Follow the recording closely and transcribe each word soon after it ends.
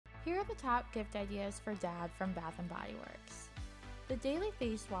Here are the top gift ideas for Dad from Bath & Body Works. The daily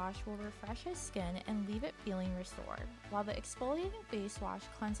face wash will refresh his skin and leave it feeling restored, while the exfoliating face wash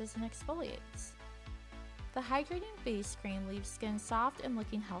cleanses and exfoliates. The hydrating face cream leaves skin soft and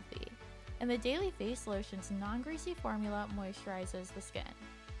looking healthy, and the daily face lotion's non-greasy formula moisturizes the skin.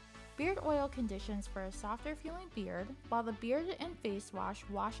 Beard oil conditions for a softer feeling beard, while the beard and face wash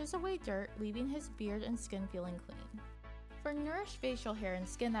washes away dirt, leaving his beard and skin feeling clean. For nourished facial hair and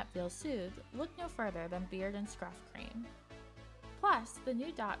skin that feels soothed, look no further than Beard and Scruff Cream. Plus, the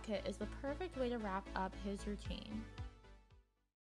new Dot Kit is the perfect way to wrap up his routine.